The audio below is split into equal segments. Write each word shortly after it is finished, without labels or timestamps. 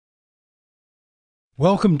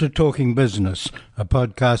Welcome to Talking Business, a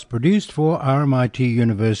podcast produced for RMIT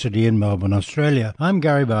University in Melbourne, Australia. I'm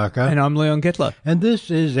Gary Barker. And I'm Leon Gettler. And this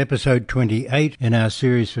is episode 28 in our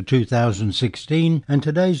series for 2016. And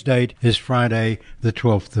today's date is Friday, the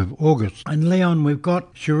 12th of August. And Leon, we've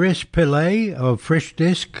got Suresh Pillai of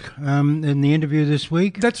Freshdesk in the interview this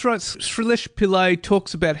week. That's right. Suresh Pillai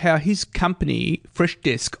talks about how his company,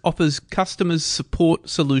 Freshdesk, offers customers support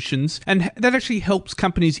solutions, and that actually helps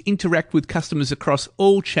companies interact with customers across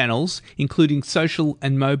all channels, including social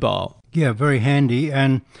and mobile. Yeah, very handy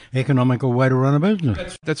and economical way to run a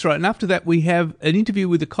business. That's right. And after that, we have an interview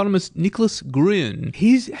with economist Nicholas Gruen.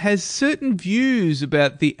 He has certain views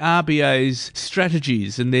about the RBA's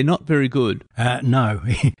strategies, and they're not very good. No,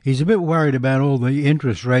 he's a bit worried about all the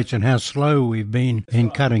interest rates and how slow we've been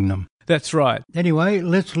in cutting them. That's right. Anyway,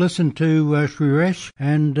 let's listen to Suresh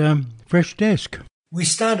and Freshdesk. We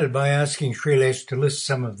started by asking Shrilesh to list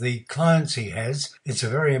some of the clients he has. It's a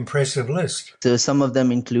very impressive list. So some of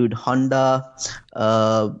them include Honda,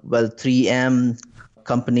 3M,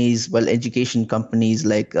 companies, education companies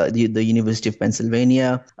like the University of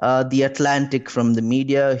Pennsylvania, The Atlantic from the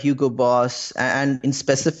media, Hugo Boss, and in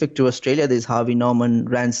specific to Australia, there's Harvey Norman,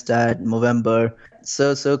 Randstad, Movember.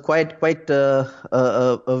 So quite a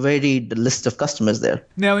varied list of customers there.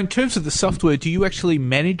 Now, in terms of the software, do you actually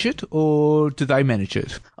manage it or do they manage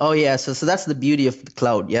it? Oh, yeah. So that's the beauty of the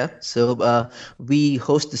cloud, yeah? So we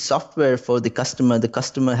host the software for the customer. The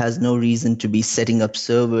customer has no reason to be setting up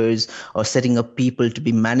servers or setting up people to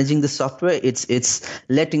be managing the software. It's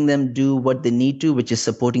letting them do what they need to, which is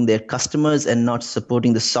supporting their customers and not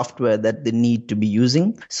supporting the software that they need to be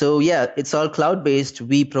using. So, yeah, it's all cloud-based.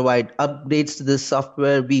 We provide updates to this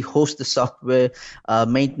software, we host the software,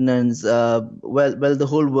 maintenance, the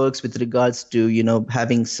whole works with regards to,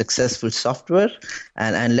 having successful software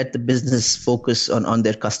and let the business focus on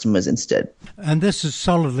their customers instead. And this is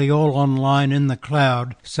solidly all online in the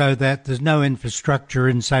cloud so that there's no infrastructure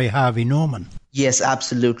in, say, Harvey Norman. Yes,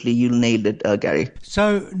 absolutely. You nailed it, Gary.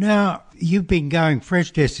 So now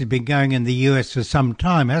Freshdesk has been going in the US for some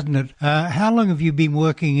time, hasn't it? How long have you been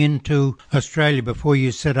working into Australia before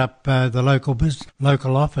you set up the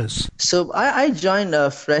local office? So I joined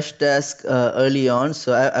Freshdesk early on.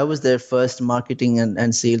 So I was their first marketing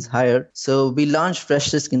and sales hire. So we launched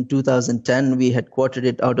Freshdesk in 2010. We headquartered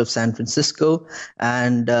it out of San Francisco.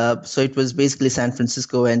 And so it was basically San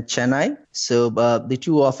Francisco and Chennai. So the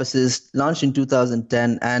two offices launched in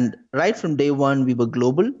 2010, and right from day one, we were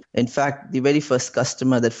global. In fact, the very first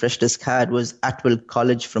customer that Freshdesk had was Atwell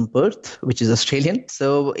College from Perth, which is Australian.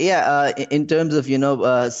 So in terms of,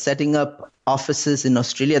 setting up offices in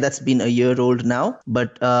Australia, that's been a year old now,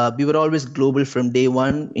 but we were always global from day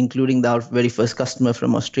one, including our very first customer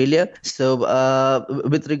from Australia. So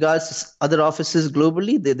with regards to other offices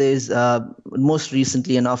globally, there's most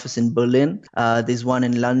recently an office in Berlin, there's one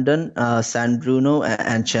in London, San Bruno,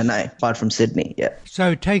 and Chennai, apart from Sydney. Yeah.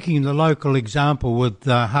 So taking the local example with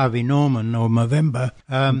Harvey Norman or Movember,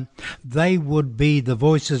 they would be the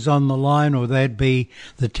voices on the line, or they'd be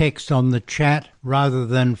the text on the chat rather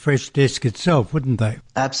than Freshdesk itself, wouldn't they?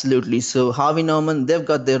 Absolutely. So Harvey Norman, they've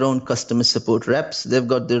got their own customer support reps. They've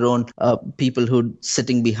got their own people who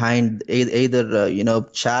sitting behind either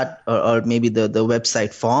chat or maybe the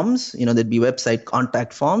website forms. There'd be website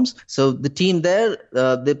contact forms. So the team there,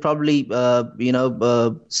 they probably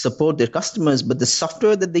support their customers, but the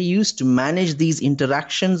software that they use to manage these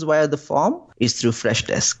interactions via the form is through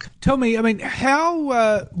Freshdesk. Tell me,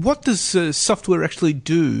 what does software actually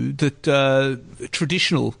do that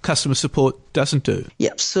traditional customer support doesn't do?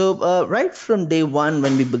 Yeah. So right from day one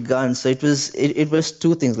when we began, so it was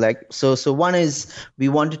two things. So one is we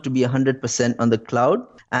wanted to be 100% on the cloud.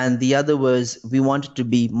 And the other was we wanted to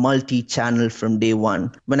be multi-channel from day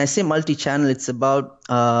one. When I say multi-channel, it's about,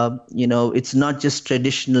 it's not just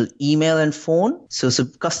traditional email and phone. So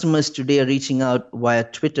customers today are reaching out via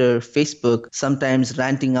Twitter, Facebook, sometimes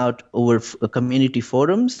ranting out over community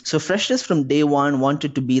forums. So Freshdesk from day one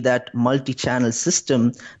wanted to be that multi-channel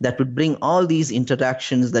system that would bring all these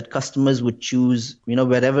interactions that customers would choose,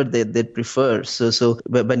 wherever they prefer. So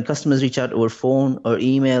when customers reach out over phone or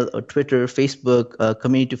email or Twitter, Facebook,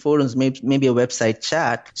 community forums, maybe a website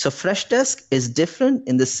chat. So Freshdesk is different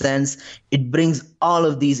in the sense it brings all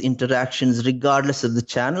of these interactions, regardless of the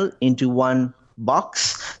channel, into one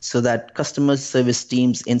box so that customer service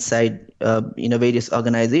teams inside various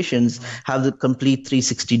organizations have the complete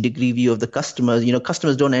 360-degree view of the customers.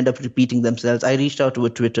 Customers don't end up repeating themselves. I reached out to a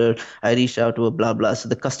Twitter, I reached out to a blah blah. So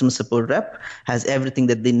the customer support rep has everything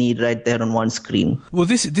that they need right there on one screen. Well,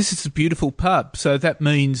 this is a beautiful part. So that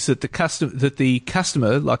means that the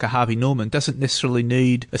customer, like a Harvey Norman, doesn't necessarily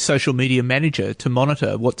need a social media manager to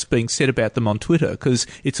monitor what's being said about them on Twitter, because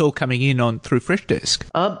it's all coming in through Freshdesk.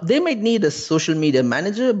 They might need a social media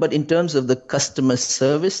manager, but in terms of the customer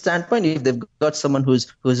service standpoint, if they've got someone who's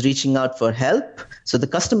reaching out for help, so the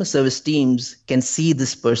customer service teams can see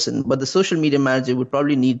this person, but the social media manager would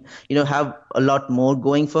probably need, have a lot more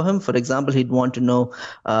going for him. For example, he'd want to know,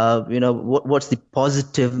 what's the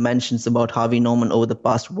positive mentions about Harvey Norman over the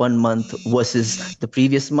past 1 month versus the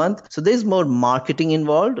previous month. So there's more marketing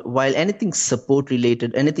involved, while anything support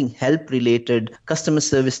related, anything help related, customer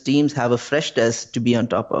service teams have a Freshdesk to be on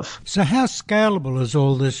top of. So how scalable is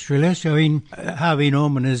all this, Shrilesh? I mean, Harvey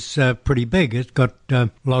Norman is pretty big. It's got a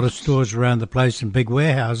lot of stores around the place and big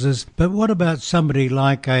warehouses. But what about somebody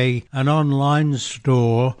like an online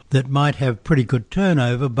store that might have pretty good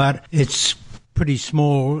turnover, but it's pretty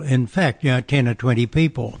small, in fact, 10 or 20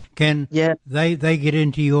 people? Can they get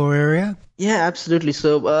into your area? Yeah, absolutely.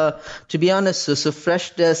 So to be honest, so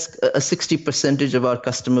Freshdesk, a 60% of our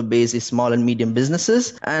customer base is small and medium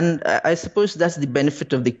businesses. And I suppose that's the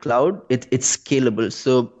benefit of the cloud. It's scalable.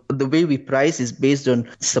 So the way we price is based on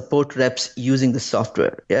support reps using the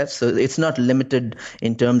software. Yeah. So it's not limited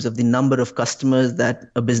in terms of the number of customers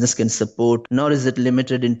that a business can support, nor is it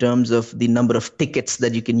limited in terms of the number of tickets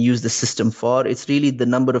that you can use the system for. It's really the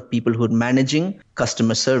number of people who are managing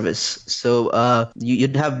customer service. So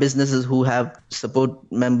you'd have businesses who have support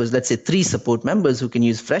members, let's say 3 support members who can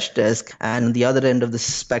use Freshdesk, and on the other end of the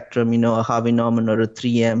spectrum, a Harvey Norman or a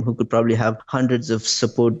 3M who could probably have hundreds of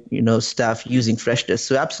support, staff using Freshdesk.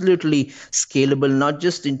 So absolutely scalable, not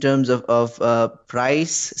just in terms of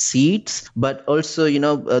price, seats, but also,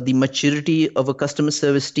 the maturity of a customer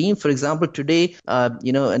service team. For example, today,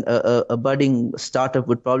 a budding startup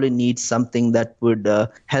would probably need something that would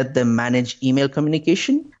help them manage email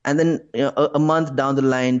communication. And then a month down the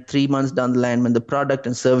line, 3 months down the line, when the product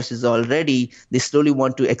and service is all ready, they slowly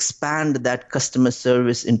want to expand that customer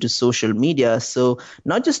service into social media. So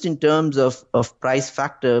not just in terms of price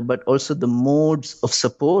factor, but also the modes of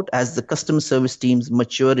support as the customer service teams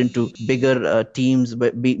mature into bigger teams,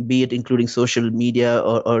 be it including social media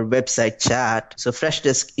or website chat. So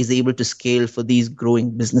Freshdesk is able to scale for these growing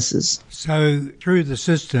businesses. So through the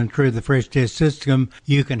Freshdesk system,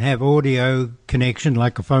 you can have audio connection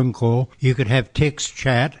like a phone call. You could have text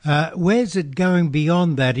chat. Where's it going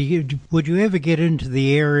beyond that? Would you ever get into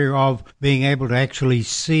the area of being able to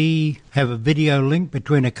actually have a video link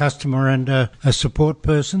between a customer and a support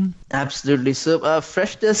person? Absolutely. So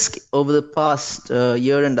Freshdesk, over the past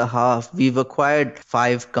year and a half, we've acquired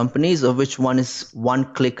 5 companies, of which one is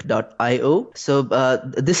OneClick.io. So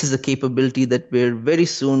this is a capability that we're very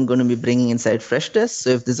soon going to be bringing inside Freshdesk.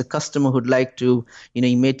 So if there's a customer who'd like to,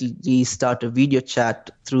 immediately start a video chat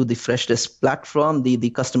through the Freshdesk platform, the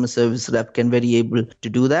customer service rep can very able to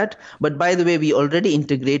do that. But by the way, we already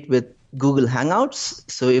integrate with Google Hangouts.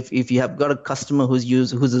 So if you have got a customer who's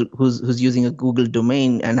using a Google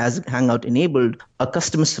domain and has Hangout enabled, a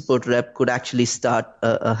customer support rep could actually start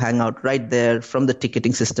a Hangout right there from the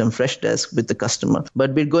ticketing system Freshdesk with the customer.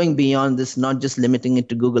 But we're going beyond this, not just limiting it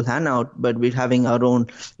to Google Hangout, but we're having our own,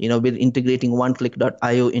 we're integrating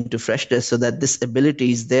OneClick.io into Freshdesk so that this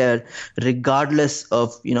ability is there regardless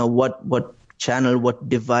of, what channel, what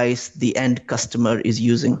device the end customer is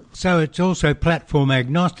using. So it's also platform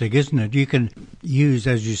agnostic, isn't it? You can use,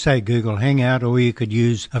 as you say, Google Hangout, or you could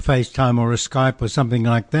use a FaceTime or a Skype or something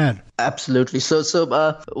like that. Absolutely. So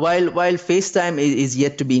while FaceTime is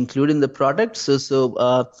yet to be included in the product,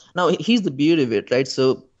 now here's the beauty of it, right?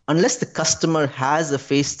 So unless the customer has a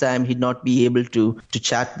FaceTime, he'd not be able to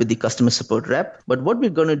chat with the customer support rep. But what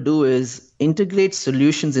we're going to do is integrate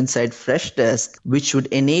solutions inside Freshdesk, which would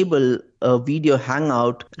enable a video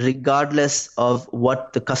hangout regardless of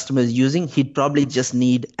what the customer is using. He'd probably just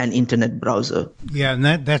need an internet browser. Yeah, and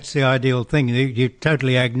that's the ideal thing. You're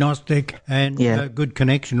totally agnostic and good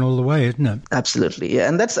connection all the way, isn't it? Absolutely. Yeah.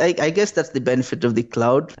 And that's, I guess that's the benefit of the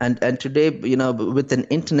cloud. And today, with an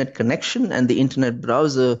internet connection and the internet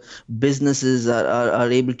browser, businesses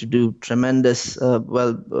are able to do tremendous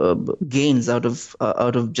gains out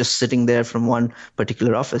of just sitting there from one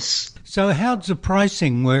particular office. So how's the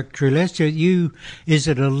pricing work, Trilesh? Is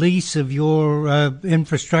it a lease of your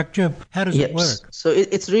infrastructure? How does it work? So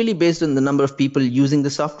it's really based on the number of people using the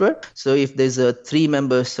software. So if there's a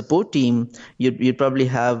 3-member support team, you'd probably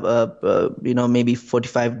have maybe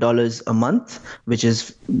 $45 a month, which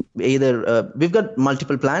is either we've got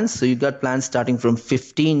multiple plans. So you've got plans starting from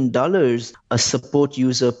 $15 a support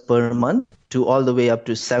user per month to all the way up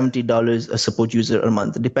to $70 a support user a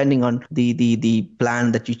month, depending on the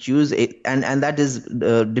plan that you choose. And that is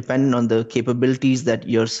dependent on the capabilities that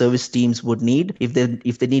your service teams would need. If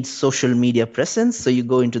they need social media presence, so you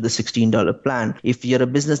go into the $16 plan. If you're a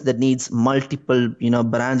business that needs multiple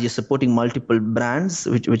brands, you're supporting multiple brands,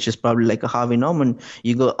 which is probably like a Harvey Norman,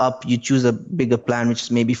 you go up, you choose a bigger plan, which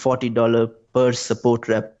is maybe $40 per support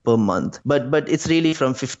rep per month. But it's really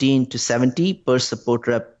from 15 to 70 per support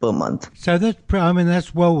rep per month. So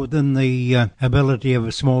that's well within the ability of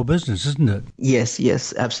a small business, isn't it?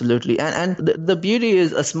 Yes, absolutely. And the beauty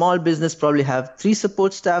is a small business probably have 3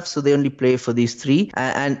 support staff, so they only pay for these 3.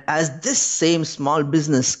 And as this same small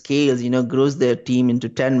business scales, grows their team into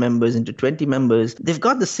 10 members, into 20 members, they've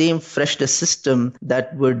got the same Freshdesk system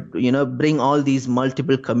that would, bring all these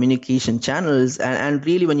multiple communication channels. And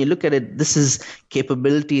really, when you look at it, this is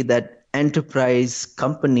capability that enterprise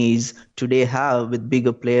companies today have with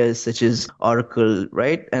bigger players such as Oracle,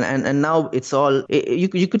 right? And now it's all,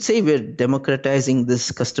 you could say we're democratizing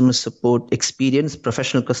this customer support experience,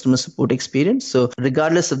 professional customer support experience. So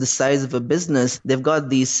regardless of the size of a business, they've got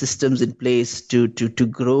these systems in place to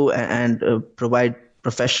grow and provide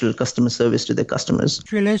professional customer service to their customers.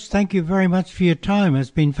 Trilesh, thank you very much for your time. It's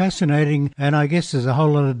been fascinating, and I guess there's a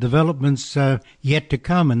whole lot of developments yet to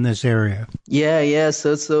come in this area. Yeah.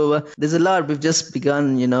 So there's a lot. We've just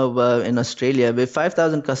begun, in Australia. We're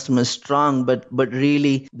 5,000 customers strong, but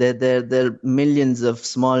really there are millions of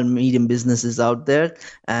small, medium businesses out there,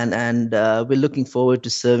 and we're looking forward to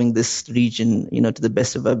serving this region, to the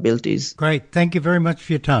best of our abilities. Great. Thank you very much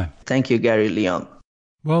for your time. Thank you, Gary Leon.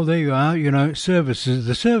 Well, there you are. Services.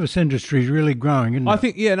 The service industry is really growing, isn't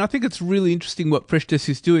it? And I think it's really interesting what Freshdesk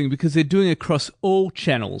is doing, because they're doing it across all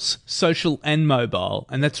channels, social and mobile,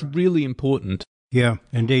 and that's really important. Yeah,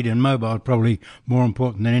 indeed, and mobile probably more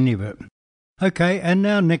important than any of it. Okay, and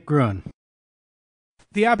now Nick Gruen.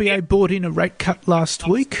 The RBA brought in a rate cut last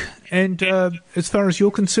week, and as far as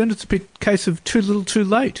you're concerned, it's a bit case of too little too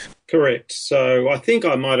late. Correct. So I think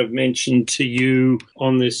I might have mentioned to you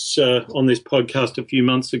on this podcast a few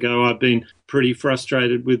months ago, I've been pretty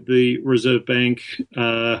frustrated with the Reserve Bank.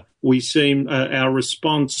 We seem our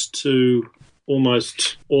response to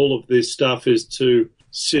almost all of this stuff is to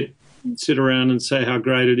sit around and say how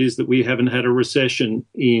great it is that we haven't had a recession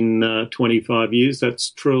in 25 years.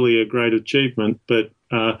 That's truly a great achievement, but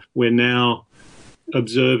we're now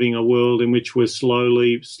observing a world in which we're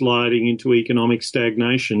slowly sliding into economic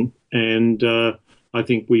stagnation, and I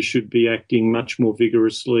think we should be acting much more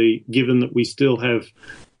vigorously. Given that we still have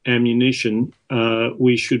ammunition,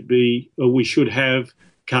 we should have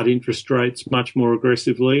cut interest rates much more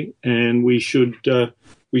aggressively, and we should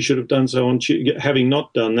have done so on Tuesday. Having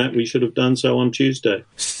not done that, we should have done so on Tuesday.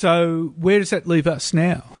 So where does that leave us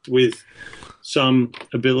now? With some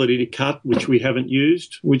ability to cut, which we haven't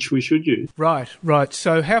used, which we should use. Right.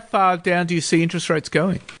 So how far down do you see interest rates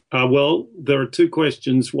going? Well, there are 2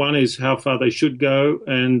 questions. One is how far they should go,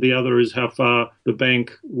 and the other is how far the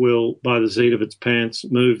bank will, by the seat of its pants,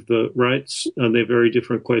 move the rates. And they're very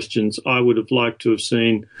different questions. I would have liked to have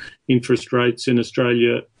seen interest rates in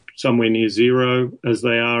Australia somewhere near zero, as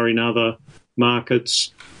they are in other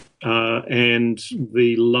markets. And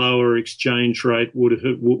the lower exchange rate would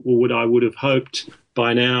have hoped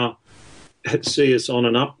by now see us on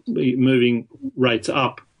an up, moving rates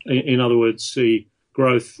up. In other words, see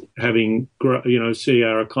growth see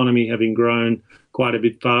our economy having grown quite a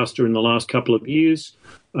bit faster in the last couple of years,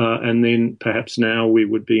 and then perhaps now we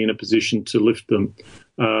would be in a position to lift them.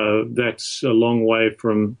 That's a long way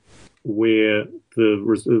from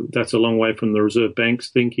that's a long way from the Reserve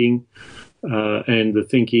Bank's thinking. And the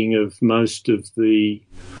thinking of most of the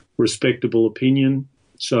respectable opinion.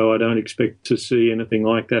 So I don't expect to see anything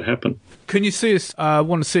like that happen. Can you see us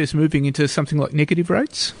want to see us moving into something like negative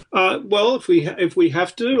rates? Well, if we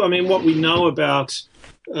have to, I mean, what we know about,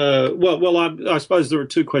 I suppose there are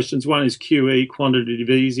 2 questions. One is QE, quantitative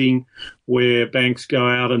easing, where banks go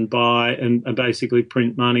out and buy and basically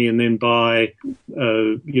print money and then buy,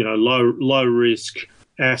 low risk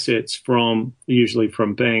assets usually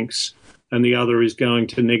from banks. And the other is going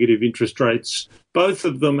to negative interest rates. Both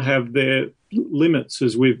of them have their limits,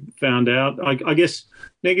 as we've found out. I guess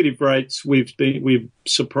negative rates, we've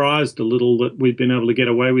surprised a little that we've been able to get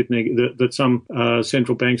away with that some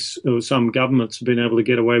central banks or some governments have been able to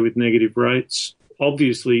get away with negative rates.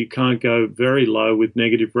 Obviously, you can't go very low with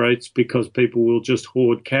negative rates because people will just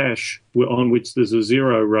hoard cash on which there's a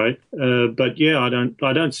zero rate. But yeah, I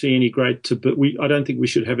don't see any great taboo. I don't think we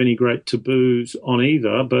should have any great taboos on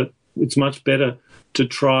either. But it's much better to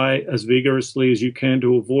try as vigorously as you can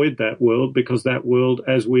to avoid that world, because that world,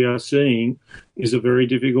 as we are seeing, is a very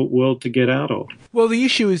difficult world to get out of. Well, the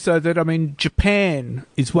issue is, though, that, Japan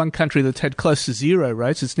is one country that's had close to zero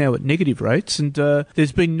rates. It's now at negative rates, and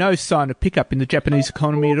there's been no sign of pickup in the Japanese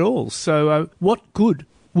economy at all. So what good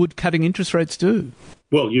would cutting interest rates do?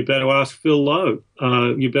 Well, you better ask Phil Lowe.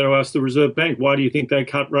 You better ask the Reserve Bank. Why do you think they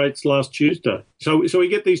cut rates last Tuesday? So we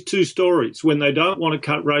get these two stories. When they don't want to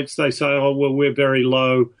cut rates, they say, oh, well, we're very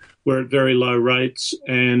low. We're at very low rates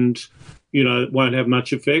and, it won't have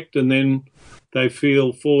much effect. And then they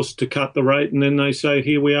feel forced to cut the rate. And then they say,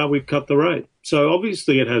 here we are, we've cut the rate. So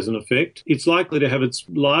obviously it has an effect. It's likely to have its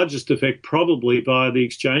largest effect probably via the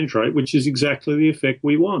exchange rate, which is exactly the effect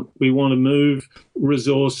we want. We want to move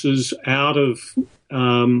resources out of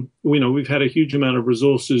we've had a huge amount of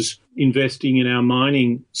resources investing in our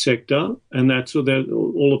mining sector, and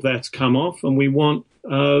all of that's come off, and we want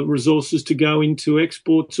resources to go into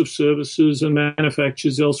exports of services and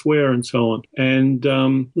manufactures elsewhere and so on. And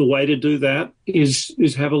the way to do that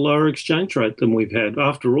is have a lower exchange rate than we've had.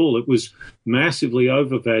 After all, it was massively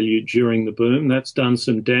overvalued during the boom. That's done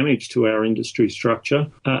some damage to our industry structure.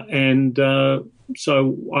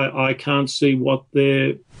 So I can't see what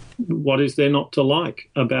is there not to like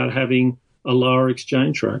about having a lower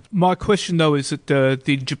exchange rate. My question, though, is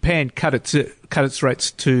that Japan cut its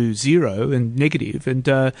rates to zero and negative, and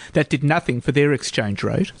that did nothing for their exchange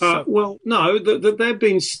rate. Well, no, they've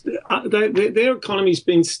been their economy's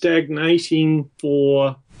been stagnating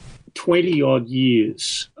for 20 odd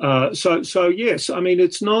years. So yes,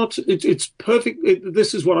 it's perfect.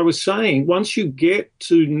 This is what I was saying. Once you get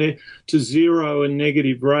to zero and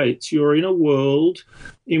negative rates, you're in a world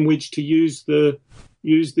in which, to use the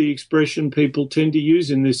expression people tend to use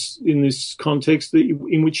in this context,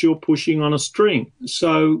 in which you're pushing on a string.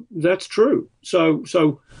 So that's true. So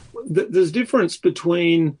there's difference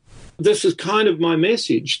between. This is kind of my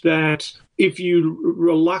message, that if you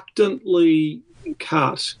reluctantly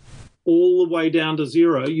cut all the way down to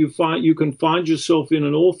zero, you can find yourself in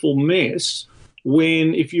an awful mess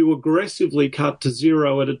when, if you aggressively cut to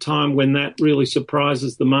zero at a time when that really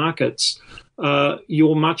surprises the markets,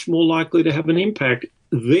 you're much more likely to have an impact.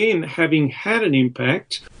 Then, having had an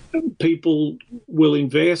impact, people will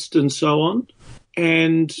invest and so on,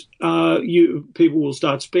 and people will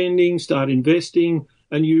start spending, start investing,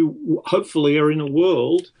 and you hopefully are in a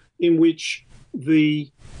world in which the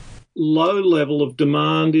low level of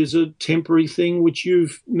demand is a temporary thing which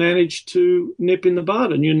you've managed to nip in the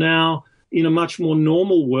bud, and you're now in a much more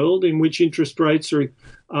normal world in which interest rates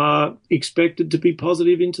are expected to be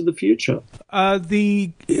positive into the future.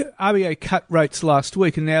 The RBA cut rates last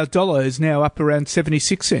week, and our dollar is now up around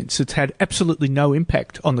 76 cents. It's had absolutely no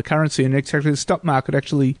impact on the currency, and the stock market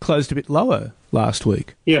actually closed a bit lower last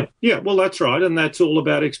week. Yeah, well, that's right, and that's all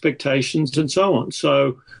about expectations and so on.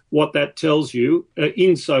 So what that tells you,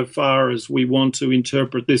 insofar as we want to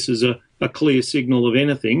interpret this as a clear signal of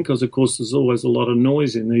anything, because, of course, there's always a lot of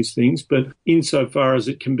noise in these things, but insofar as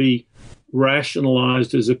it can be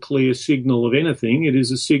rationalised as a clear signal of anything, it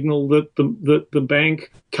is a signal that the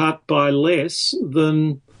bank cut by less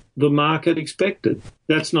than the market expected.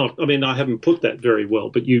 That's not, I haven't put that very well,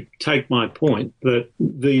 but you take my point that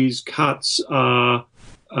these cuts are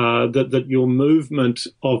that your movement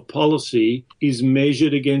of policy is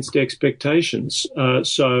measured against expectations.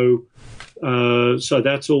 So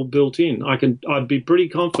that's all built in. I'd be pretty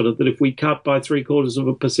confident that if we cut by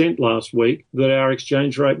 0.75% last week, that our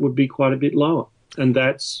exchange rate would be quite a bit lower. And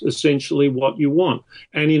that's essentially what you want.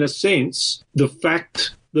 And in a sense, the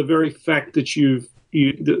very fact that you've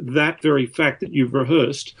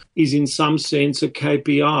rehearsed is in some sense a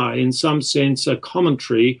KPI, in some sense a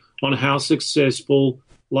commentary on how successful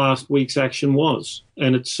last week's action was,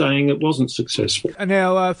 and it's saying it wasn't successful.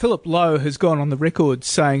 Now, Philip Lowe has gone on the record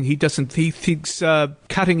saying he thinks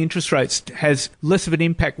cutting interest rates has less of an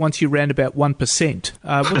impact once you're around about 1%.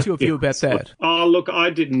 What's your view about that? Oh, look, I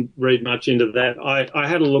didn't read much into that. I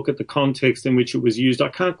had a look at the context in which it was used. I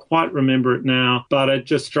can't quite remember it now, but it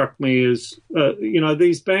just struck me as,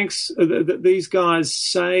 these banks, these guys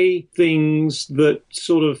say things that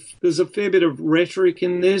sort of, there's a fair bit of rhetoric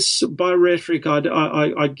in this. By rhetoric,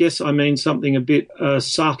 I guess I mean something a bit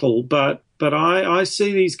subtle, but But I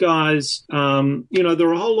see these guys, there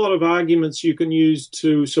are a whole lot of arguments you can use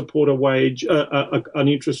to support an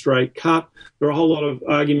interest rate cut. There are a whole lot of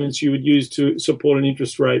arguments you would use to support an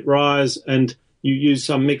interest rate rise, and you use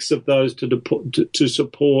some mix of those to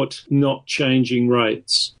support not changing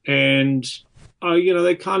rates. And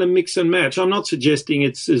they kind of mix and match. I'm not suggesting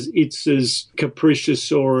it's as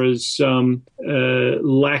capricious or as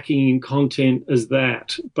lacking in content as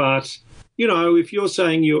that. But, if you're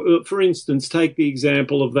saying for instance, take the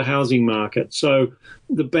example of the housing market. So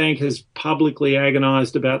the bank has publicly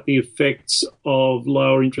agonised about the effects of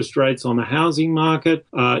lower interest rates on the housing market.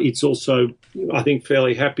 It's also, I think,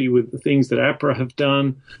 fairly happy with the things that APRA have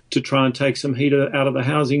done to try and take some heat out of the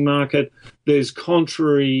housing market. There's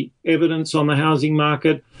contrary evidence on the housing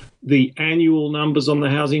market. The annual numbers on the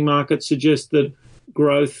housing market suggest that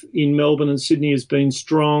growth in Melbourne and Sydney has been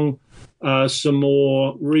strong. Some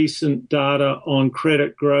more recent data on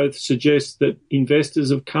credit growth suggests that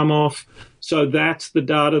investors have come off. So that's the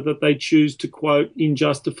data that they choose to quote in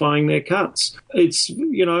justifying their cuts. I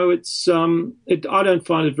don't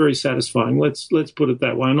find it very satisfying. Let's put it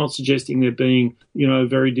that way. I'm not suggesting they're being,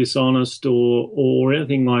 very dishonest or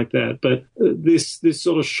anything like that. But this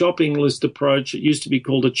sort of shopping list approach, it used to be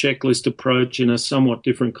called a checklist approach in a somewhat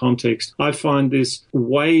different context. I find this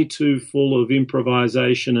way too full of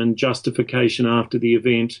improvisation and justification after the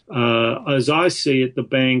event. As I see it, the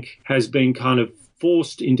bank has been kind of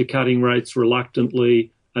forced into cutting rates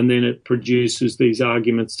reluctantly, and then it produces these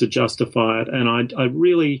arguments to justify it. And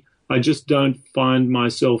I just don't find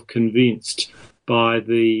myself convinced by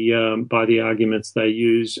the arguments they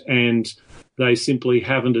use, and they simply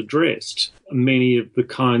haven't addressed many of the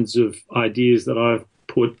kinds of ideas that I've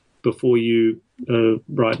put before you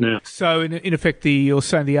right now. So, in effect, you're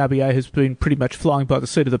saying the RBA has been pretty much flying by the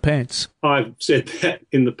seat of the pants. I've said that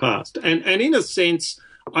in the past, and in a sense,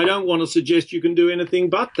 I don't want to suggest you can do anything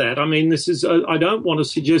but that. I mean, I don't want to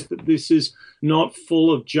suggest that this is not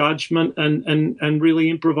full of judgment and really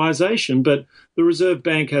improvisation. But the Reserve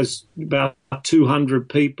Bank has about 200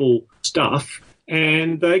 people staff,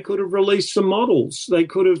 and they could have released some models. They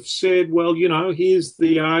could have said, well, here's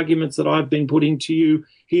the arguments that I've been putting to you.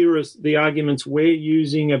 Here are the arguments we're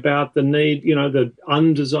using about the need, the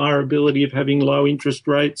undesirability of having low interest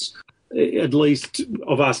rates, at least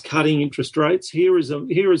of us cutting interest rates. Here is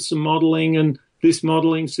some modelling, and this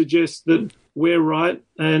modelling suggests that we're right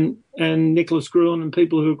and Nicholas Gruen and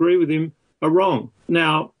people who agree with him are wrong.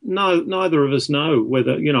 Now, neither of us know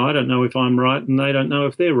whether, I don't know if I'm right and they don't know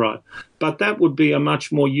if they're right. But that would be a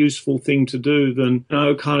much more useful thing to do than,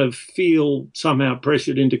 kind of feel somehow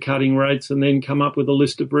pressured into cutting rates and then come up with a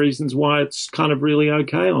list of reasons why it's kind of really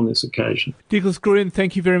okay on this occasion. Nicholas Gruen,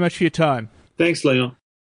 thank you very much for your time. Thanks, Leon.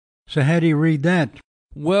 So how do you read that?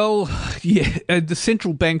 Well, yeah, the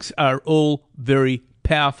central banks are all very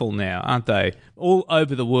powerful now, aren't they? All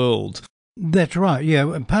over the world. That's right,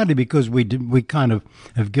 yeah, partly because we kind of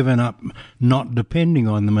have given up not depending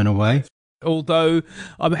on them in a way. Although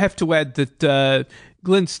I have to add that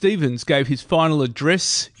Glenn Stevens gave his final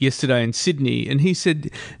address yesterday in Sydney, and he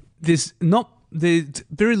said there's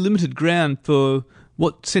very limited ground for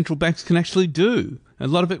what central banks can actually do. A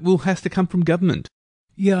lot of it has to come from government.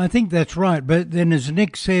 Yeah, I think that's right. But then as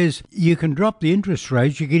Nick says, you can drop the interest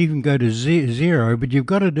rates, you can even go to zero, but you've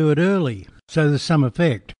got to do it early. So there's some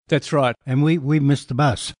effect. That's right. And we missed the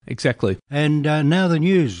bus. Exactly. And now the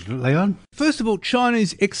news, Leon. First of all,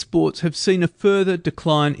 Chinese exports have seen a further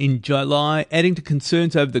decline in July, adding to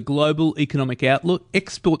concerns over the global economic outlook.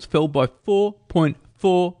 Exports fell by 4.4%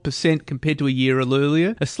 compared to a year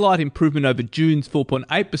earlier, a slight improvement over June's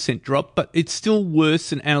 4.8% drop, but it's still worse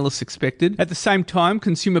than analysts expected. At the same time,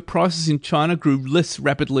 consumer prices in China grew less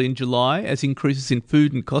rapidly in July as increases in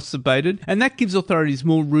food and costs abated, and that gives authorities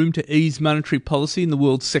more room to ease monetary policy in the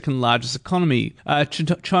world's second largest economy.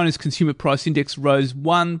 China's consumer price index rose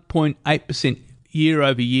 1.8% year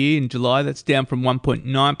over year in July. That's down from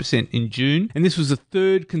 1.9% in June. And this was the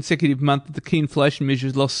third consecutive month that the key inflation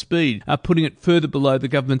measures lost speed, putting it further below the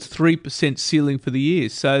government's 3% ceiling for the year.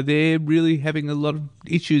 So they're really having a lot of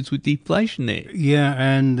issues with deflation there. Yeah,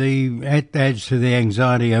 and that adds to the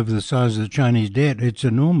anxiety over the size of the Chinese debt. It's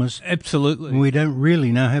enormous. Absolutely. We don't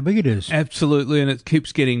really know how big it is. Absolutely, and it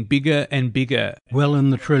keeps getting bigger and bigger. Well in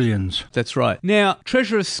the trillions. That's right. Now,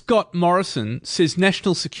 Treasurer Scott Morrison says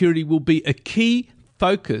national security will be a key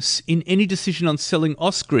focus in any decision on selling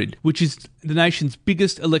Ausgrid, which is the nation's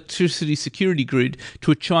biggest electricity security grid, to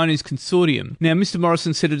a Chinese consortium. Now, Mr.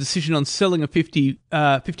 Morrison said a decision on selling a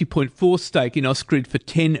 50.4 stake in Ausgrid for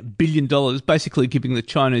 $10 billion, basically giving the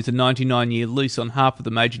Chinese a 99-year lease on half of the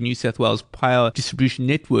major New South Wales power distribution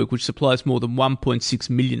network, which supplies more than 1.6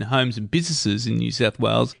 million homes and businesses in New South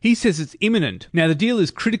Wales. He says it's imminent. Now, the deal is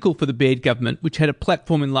critical for the Baird government, which had a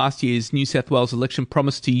platform in last year's New South Wales election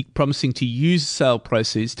promising to use sale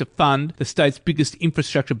proceeds to fund the state's biggest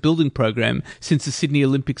infrastructure building program since the Sydney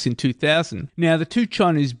Olympics in 2000. Now, the two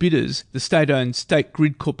Chinese bidders, the state-owned State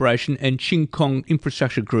Grid Corporation and Qingkong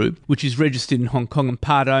Infrastructure Group, which is registered in Hong Kong and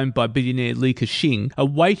part-owned by billionaire Li Ka-shing, are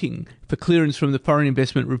waiting for clearance from the Foreign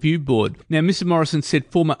Investment Review Board. Now, Mr. Morrison said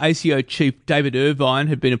former ACO chief David Irvine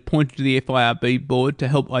had been appointed to the FIRB board to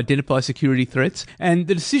help identify security threats, and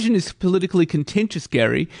the decision is politically contentious,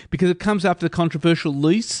 Gary, because it comes after the controversial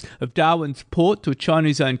lease of Darwin's Port to a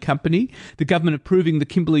Chinese-owned company, the government approving the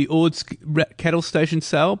Kimberley Ords cattle station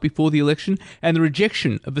sale before the election, and the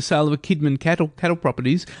rejection of the sale of a Kidman cattle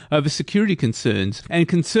properties over security concerns. And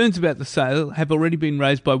concerns about the sale have already been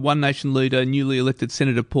raised by One Nation leader, newly elected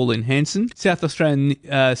Senator Pauline Hanson, South Australian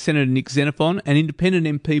Senator Nick Xenophon, and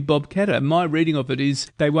Independent MP Bob Katter. My reading of it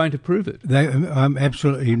is they won't approve it.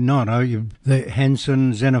 Absolutely not. The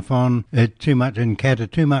Hanson, Xenophon, too much, and Katter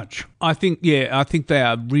too much. I think they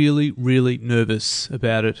are really, really nervous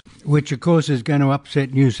about it. Which, of course, is going to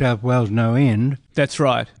upset New South Wales no end. That's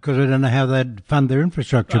right. Because I don't know how they'd fund their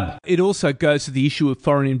infrastructure. It also goes to the issue of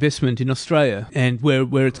foreign investment in Australia and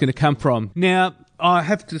where it's going to come from. Now, I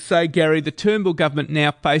have to say, Gary, the Turnbull government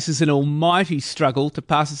now faces an almighty struggle to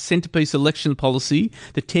pass its centrepiece election policy,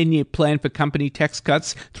 the 10-year plan for company tax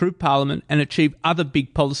cuts, through Parliament and achieve other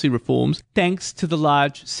big policy reforms, thanks to the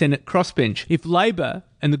large Senate crossbench. If Labor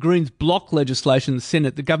and the Greens block legislation in the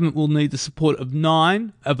Senate, the government will need the support of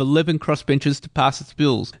 9 of 11 crossbenchers to pass its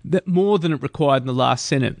bills. That more than it required in the last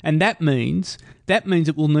Senate. And that means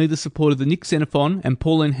it will need the support of the Nick Xenophon and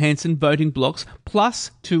Pauline Hanson voting blocs,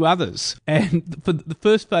 plus 2 others. And for the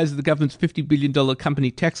first phase of the government's $50 billion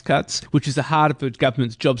company tax cuts, which is the heart of the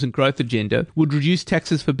government's jobs and growth agenda, would reduce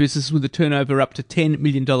taxes for businesses with a turnover up to $10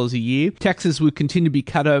 million a year. Taxes would continue to be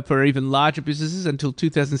cut over for even larger businesses until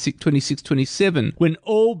 2026-27, when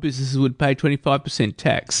all businesses would pay 25%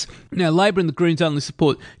 tax. Now, Labor and the Greens only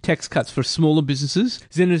support tax cuts for smaller businesses.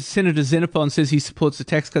 Senator Xenophon says he supports the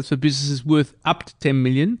tax cuts for businesses worth up to $10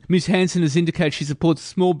 million. Ms Hanson has indicated she supports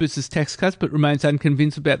small business tax cuts but remains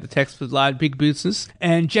unconvinced about the tax for big business.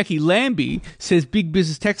 And Jackie Lambie says big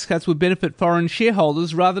business tax cuts would benefit foreign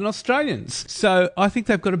shareholders rather than Australians. So I think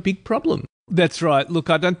they've got a big problem. That's right. Look,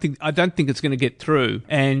 I don't think it's going to get through,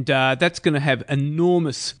 and that's going to have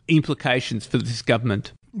enormous implications for this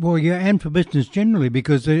government. Well, yeah, and for business generally,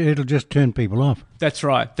 because it'll just turn people off. That's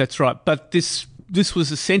right. But this was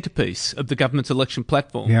the centrepiece of the government's election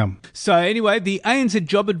platform. Yeah. So anyway, the ANZ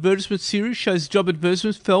job advertisement series shows job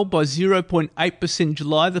advertisements fell by 0.8% in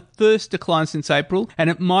July, the first decline since April, and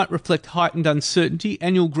it might reflect heightened uncertainty.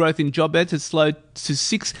 Annual growth in job ads has slowed to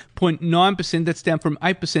 6.9%. That's down from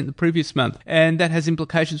 8% the previous month. And that has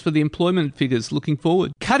implications for the employment figures looking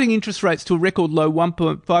forward. Cutting interest rates to a record low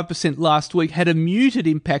 1.5% last week had a muted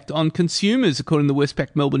impact on consumers, according to the Westpac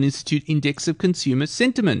Melbourne Institute Index of Consumer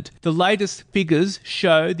Sentiment. The latest figures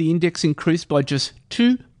show the index increased by just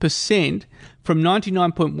 2% from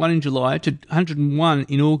 99.1 in July to 101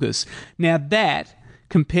 in August. Now that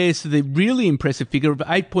compares to the really impressive figure of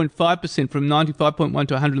 8.5% from 95.1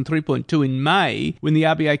 to 103.2 in May, when the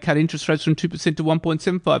RBA cut interest rates from 2% to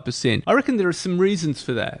 1.75%. I reckon there are some reasons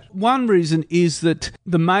for that. One reason is that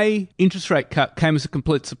the May interest rate cut came as a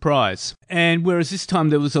complete surprise, and whereas this time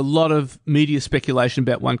there was a lot of media speculation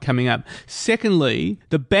about one coming up. Secondly,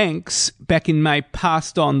 the banks back in May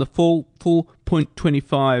passed on the full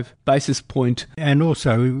 0.25 basis point. And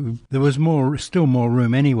also, there was still more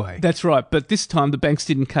room anyway. That's right, but this time the banks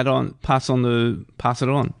didn't pass it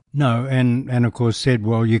on. No, and of course said,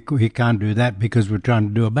 well, you can't do that because we're trying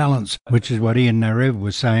to do a balance, which is what Ian Narev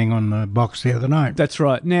was saying on the box the other night. That's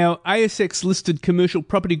right. Now, ASX-listed commercial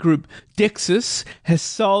property group Dexus has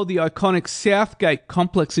sold the iconic Southgate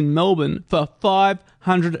complex in Melbourne for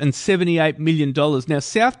 $578 million. Now,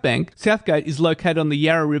 Southgate is located on the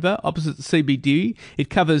Yarra River opposite the CBD. It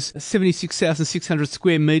covers 76,600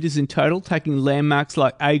 square metres in total, taking landmarks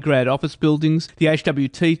like A-grade office buildings, the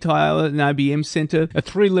HWT Tower, an IBM centre, a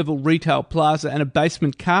 3-level four-level retail plaza and a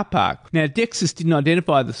basement car park. Now, Dexus didn't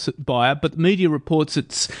identify the buyer, but the media reports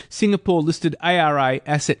it's Singapore-listed ARA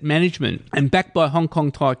Asset Management, and backed by Hong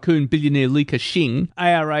Kong tycoon billionaire Li Ka-shing,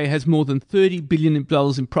 ARA has more than $30 billion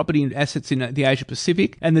in property and assets in the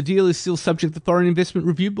Asia-Pacific, and the deal is still subject to Foreign Investment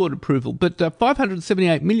Review Board approval. But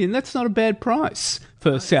 $578 million, that's not a bad price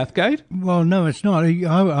for Southgate. Well, no, it's not.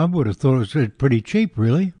 I would have thought it was pretty cheap,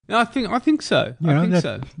 really. I think so.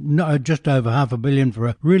 No, just over $500 million for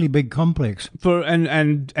a really big complex.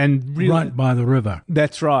 And really, right by the river.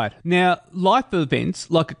 That's right. Now, life events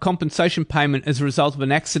like a compensation payment as a result of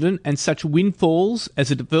an accident and such windfalls as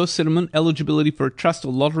a divorce settlement, eligibility for a trust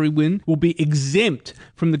or lottery win will be exempt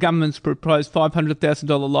from the government's proposed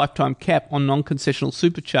 $500,000 lifetime cap on non-concessional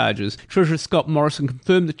supercharges. Treasurer Scott Morrison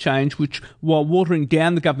confirmed the change, which, while watering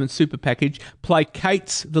down the government super package,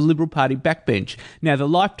 placates the Liberal Party backbench. Now, the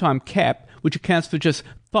lifetime cap, which accounts for just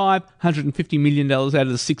 $550 million out of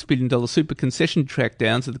the $6 billion super concession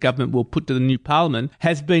trackdowns that the government will put to the new parliament,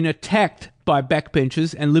 has been attacked by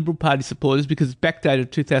backbenchers and Liberal Party supporters because it's backdated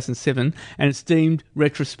 2007 and it's deemed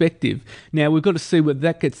retrospective. Now, we've got to see whether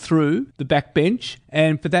that gets through the backbench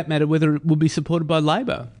and, for that matter, whether it will be supported by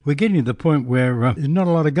Labor. We're getting to the point where there's not a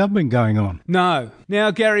lot of government going on. No. Now,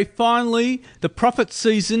 Gary, finally, the profit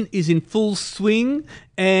season is in full swing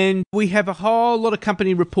and we have a whole lot of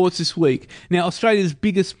company reports this week. Now, Australia's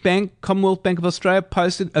biggest bank, Commonwealth Bank of Australia,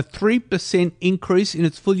 posted a 3% increase in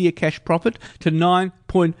its full-year cash profit to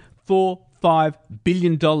 $9.45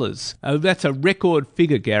 billion. That's a record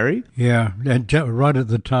figure, Gary. Yeah, right at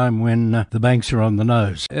the time when the banks are on the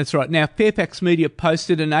nose. That's right. Now, Fairfax Media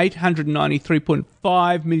posted an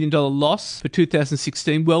 $893.5 million loss for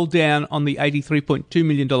 2016, well down on the $83.2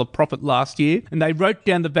 million profit last year. And they wrote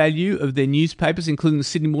down the value of their newspapers, including the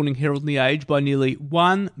Sydney Morning Herald and The Age, by nearly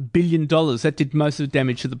 $1 billion. That did most of the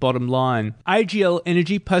damage to the bottom line. AGL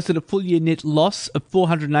Energy posted a full-year net loss of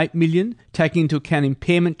 $408 million, taking into account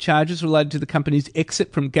impairment charges related to the company's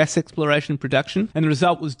exit from gas exploration and production, and the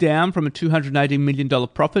result was down from a $218 million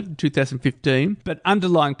profit in 2015, but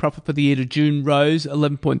underlying profit for the year to June rose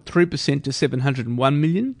 11.3% to $701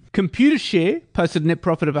 million. Computershare posted a net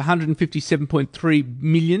profit of $157.3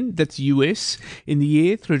 million, that's US, in the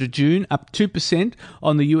year through to June, up 2%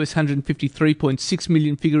 on the US $153.6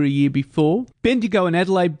 million figure a year before. Bendigo and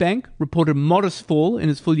Adelaide Bank reported a modest fall in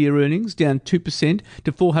its full-year earnings, down 2%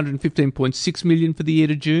 to $415.6 million for the year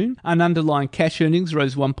to June. Underlying cash earnings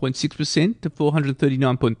rose 1.6% to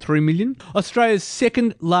 $439.3 million. Australia's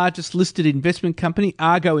second largest listed investment company,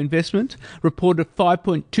 Argo Investment, reported a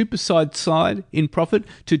 5.2% side in profit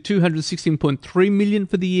to $216.3 million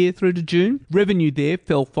for the year through to June. Revenue there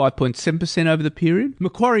fell 5.7% over the period.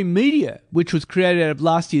 Macquarie Media, which was created out of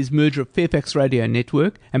last year's merger of Fairfax Radio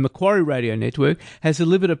Network and Macquarie Radio Network, has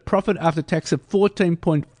delivered a profit after tax of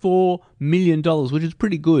 $14.4 million, which is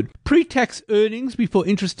pretty good. Pre-tax earnings before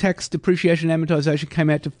interest, tax, depreciation and amortisation came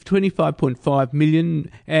out to $25.5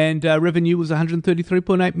 million and revenue was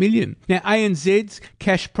 $133.8 million. Now, ANZ's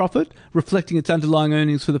cash profit, reflecting its underlying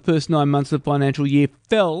earnings for the first 9 months of the financial year,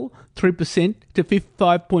 fell 3% to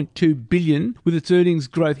 $55.2 billion, with its earnings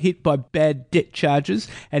growth hit by bad debt charges,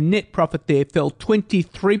 and net profit there fell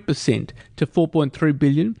 23% to $4.3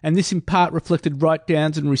 billion, and this in part reflected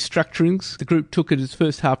write-downs and restructurings the group took at its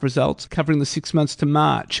first half results, covering the 6 months to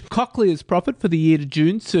March. Cochlear's profit for the year to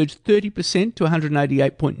June surged 30% to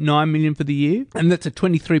 $188.9 million for the year, and that's a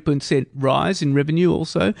 23% rise in revenue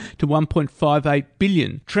also to $1.58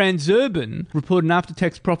 billion. Transurban reported an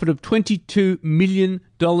after-tax profit of $22 million.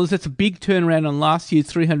 That's a big turnaround on last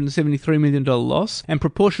year's $373 million loss, and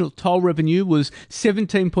proportional toll revenue was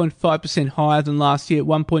 17.5% higher than last year at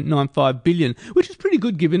 $1.95 billion, which is pretty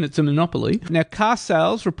good given it's a monopoly. Now, car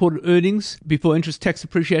sales reported earnings before interest, tax,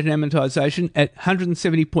 depreciation and amortisation at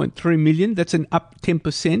 $170.3 million. That's an up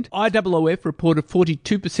 10%. IOOF reported a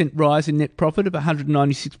 42% rise in net profit of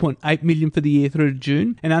 $196.8 million for the year through to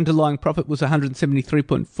June, and underlying profit was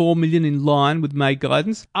 $173.4 million, in line with May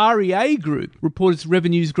guidance. REA Group reported its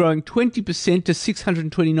revenues growing 20% to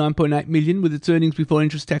 $629.8 million, with its earnings before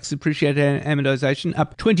interest, tax, depreciation and amortisation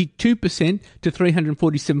up 22% to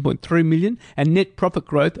 $347.3 million, and net profit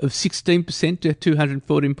growth of 16% to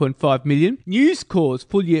 $214.5 million. News Corp's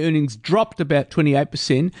full-year earnings dropped about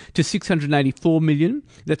 28% to $684 million.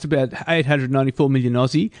 That's about $894 million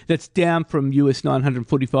Aussie. That's down from US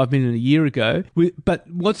 $945 million a year ago.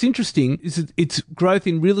 But what's interesting is that its growth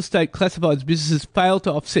in real estate classifieds businesses failed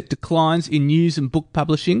to offset declines in news and book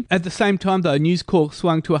publishing. At the same time, though, News Corp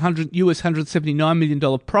swung to $179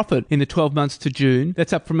 million profit in the 12 months to June.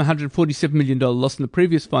 That's up from $147 million loss in the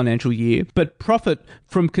previous financial year. But profit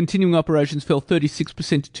from continuing operations fell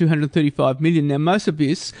 36% to $235 million. Now, most of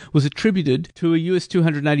this was attributed to a US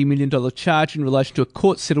 $280 million charge in relation to a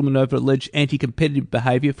court settlement over alleged anti-competitive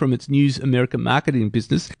behaviour from its News America marketing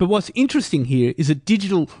business. But what's interesting here is that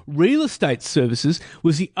digital real estate services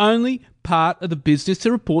was the only part of the business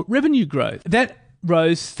to report revenue growth. That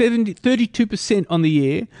rose 32% on the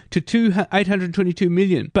year to $822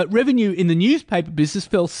 million. But revenue in the newspaper business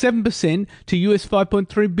fell 7% to US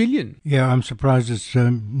 $5.3 billion. Yeah, I'm surprised it's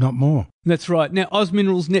not more. That's right. Now, Oz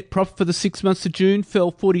Minerals' net profit for the 6 months to June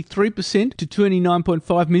fell 43% to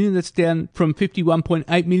 $29.5 million. That's down from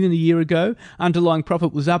 $51.8 million a year ago. Underlying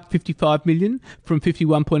profit was up $55 million from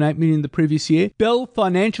 $51.8 million the previous year. Bell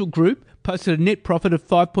Financial Group posted a net profit of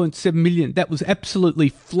 $5.7 million. That was absolutely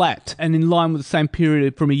flat and in line with the same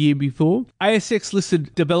period from a year before.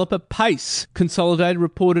 ASX-listed developer Pace Consolidated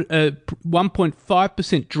reported a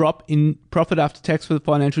 1.5% drop in profit after tax for the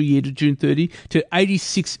financial year to June 30 to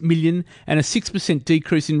 $86 million and a 6%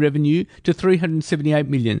 decrease in revenue to $378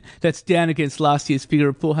 million. That's down against last year's figure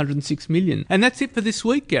of $406 million. And that's it for this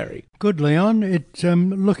week, Gary. Good, Leon. It's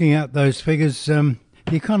looking at those figures, the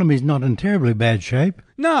economy's not in terribly bad shape.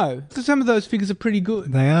 No, some of those figures are pretty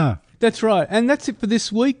good. They are. That's right. And that's it for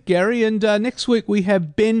this week, Gary. And next week we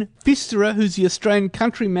have Ben Pfisterer, who's the Australian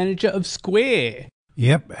country manager of Square.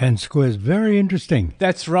 Yep, and Square's very interesting.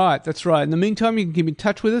 That's right, that's right. In the meantime, you can keep in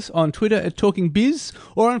touch with us on Twitter at Talking Biz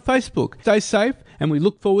or on Facebook. Stay safe, and we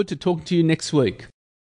look forward to talking to you next week.